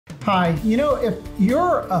Hi, if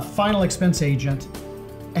you're a final expense agent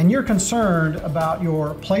and you're concerned about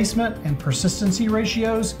your placement and persistency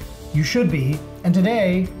ratios, you should be. And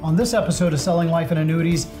today, on this episode of Selling Life and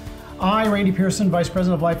Annuities, I, Randy Pierson, Vice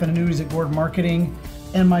President of Life and Annuities at Gordon Marketing,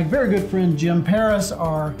 and my very good friend Jim Paris,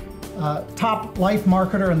 our top life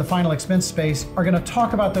marketer in the final expense space, are going to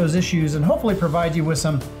talk about those issues and hopefully provide you with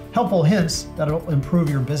some helpful hints that will improve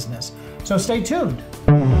your business. So stay tuned.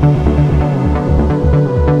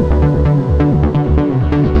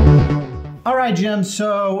 All right, Jim,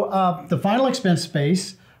 so the final expense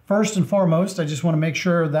space, first and foremost, I just want to make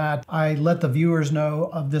sure that I let the viewers know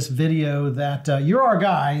of this video that you're our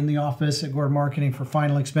guy in the office at Gordon Marketing for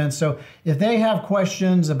final expense. So if they have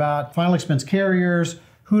questions about final expense carriers,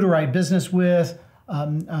 who to write business with,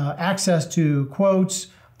 access to quotes,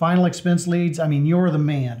 final expense leads, I mean, you're the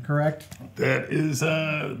man, correct? That is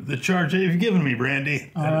the charge that you've given me,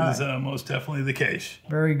 Brandy. That is most definitely the case.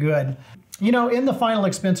 Very good. In the final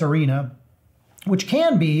expense arena, which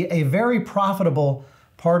can be a very profitable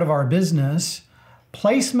part of our business,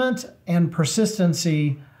 placement and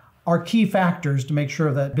persistency are key factors to make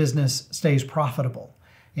sure that business stays profitable.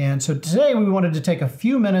 And so today we wanted to take a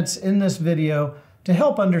few minutes in this video to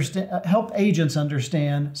help agents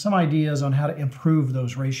understand some ideas on how to improve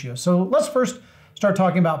those ratios. So let's first start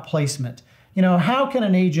talking about placement. How can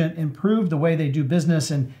an agent improve the way they do business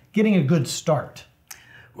and getting a good start?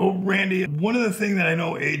 Well, Randy, one of the things that I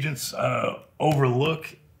know agents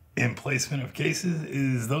overlook in placement of cases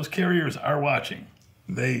is those carriers are watching.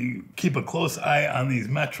 They keep a close eye on these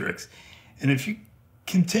metrics. And if you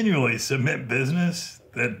continually submit business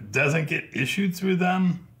that doesn't get issued through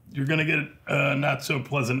them, you're going to get a not so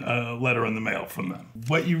pleasant letter in the mail from them.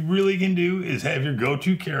 What you really can do is have your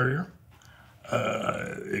go-to carrier.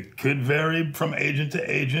 It could vary from agent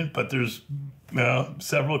to agent, but there's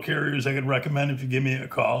several carriers I could recommend if you give me a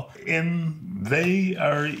call. And they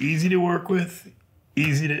are easy to work with,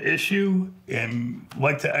 easy to issue, and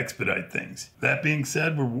like to expedite things. That being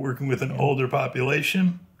said, we're working with an older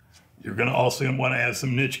population. You're going to also want to have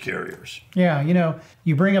some niche carriers. Yeah,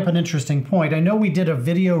 you bring up an interesting point. I know we did a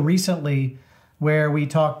video recently where we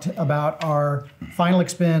talked about our final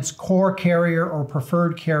expense core carrier or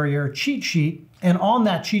preferred carrier cheat sheet. And on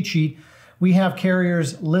that cheat sheet, we have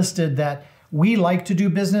carriers listed that we like to do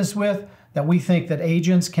business with, that we think that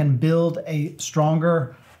agents can build a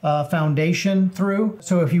stronger foundation through.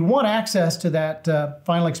 So if you want access to that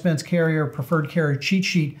final expense carrier, preferred carrier cheat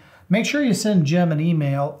sheet, make sure you send Jim an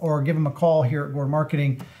email or give him a call here at Gordon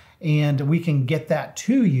Marketing and we can get that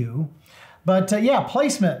to you. But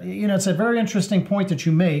placement, it's a very interesting point that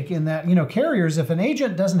you make in that, carriers, if an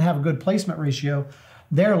agent doesn't have a good placement ratio,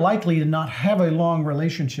 they're likely to not have a long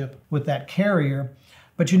relationship with that carrier.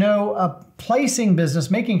 But placing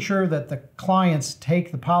business, making sure that the clients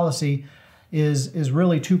take the policy is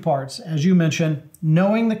really two parts. As you mentioned,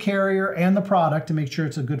 knowing the carrier and the product to make sure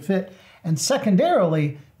it's a good fit. And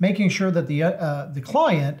secondarily, making sure that the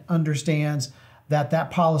client understands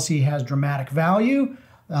that policy has dramatic value,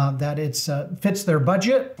 that it fits their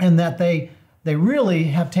budget, and that they really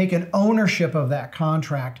have taken ownership of that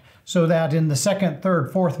contract so that in the second,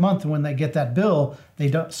 third, fourth month when they get that bill,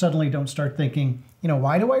 they suddenly don't start thinking,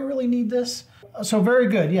 why do I really need this? So very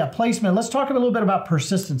good. Yeah, placement. Let's talk a little bit about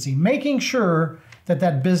persistency, making sure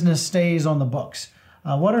that business stays on the books.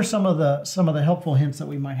 What are some of the helpful hints that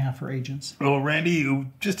we might have for agents? Well, Randy,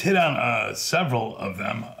 you just hit on several of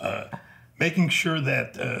them. Making sure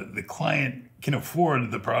that the client can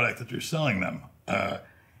afford the product that you're selling them.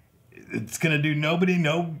 It's going to do nobody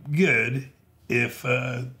no good if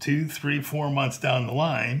 2, 3, 4 months down the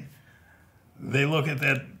line, they look at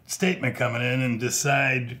that statement coming in and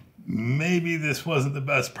decide maybe this wasn't the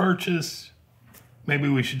best purchase. Maybe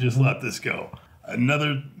we should just let this go.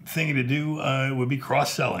 Another thing to do would be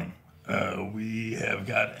cross-selling. We have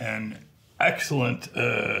got an excellent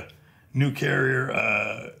new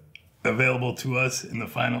carrier available to us in the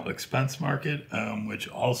final expense market, which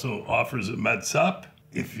also offers a med sup.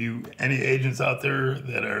 If any agents out there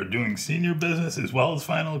that are doing senior business as well as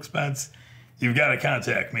final expense, you've got to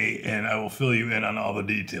contact me and I will fill you in on all the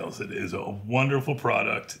details. It is a wonderful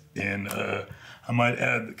product, and I might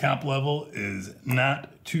add the comp level is not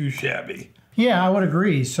too shabby. Yeah, I would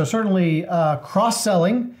agree. So certainly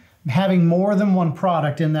cross-selling, having more than one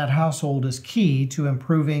product in that household is key to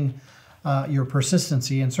improving your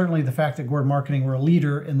persistency. And certainly the fact that Gordon Marketing, we're a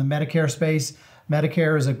leader in the Medicare space.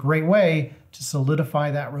 Medicare is a great way to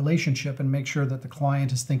solidify that relationship and make sure that the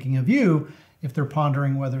client is thinking of you if they're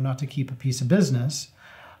pondering whether or not to keep a piece of business.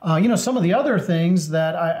 Some of the other things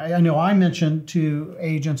that I know I mention to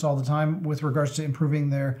agents all the time with regards to improving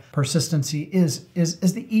their persistency is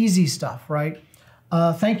the easy stuff, right?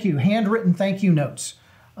 Thank you, handwritten thank you notes.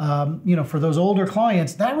 For those older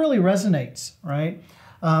clients, that really resonates, right?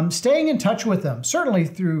 Staying in touch with them, certainly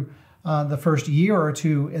through the first year or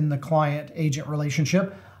two in the client-agent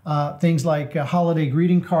relationship. Things like holiday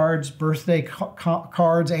greeting cards, birthday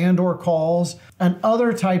cards and or calls, and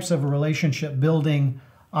other types of relationship building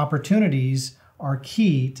opportunities are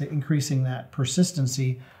key to increasing that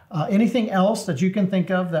persistency. Anything else that you can think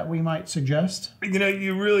of that we might suggest?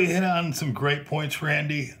 You really hit on some great points,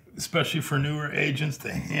 Randy, especially for newer agents,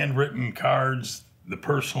 the handwritten cards, the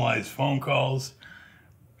personalized phone calls.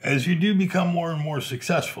 As you do become more and more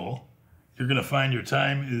successful, you're going to find your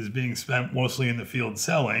time is being spent mostly in the field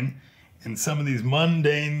selling, and some of these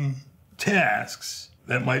mundane tasks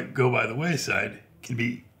that might go by the wayside can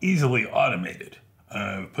be easily automated.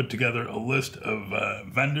 Put together a list of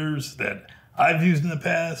vendors that I've used in the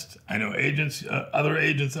past. I know other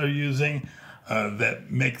agents are using that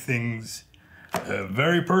make things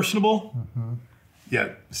very personable,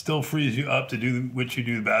 yet still frees you up to do what you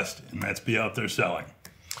do best, and that's be out there selling.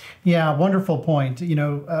 Yeah, wonderful point.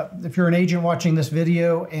 If you're an agent watching this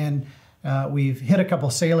video and we've hit a couple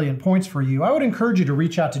salient points for you, I would encourage you to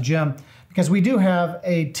reach out to Jim, because we do have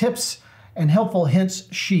a tips and helpful hints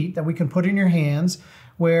sheet that we can put in your hands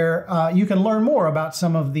where you can learn more about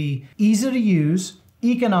some of the easy to use,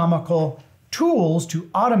 economical tools to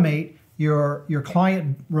automate your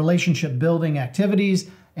client relationship building activities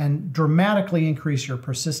and dramatically increase your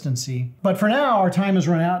persistency. But for now, our time has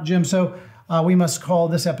run out, Jim, so we must call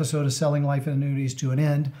this episode of Selling Life Annuities to an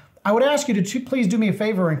end. I would ask you to please do me a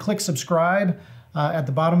favor and click subscribe at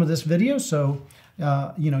the bottom of this video so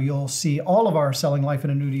you'll see all of our Selling Life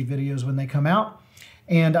and Annuity videos when they come out.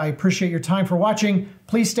 And I appreciate your time for watching.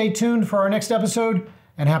 Please stay tuned for our next episode,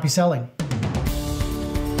 and happy selling.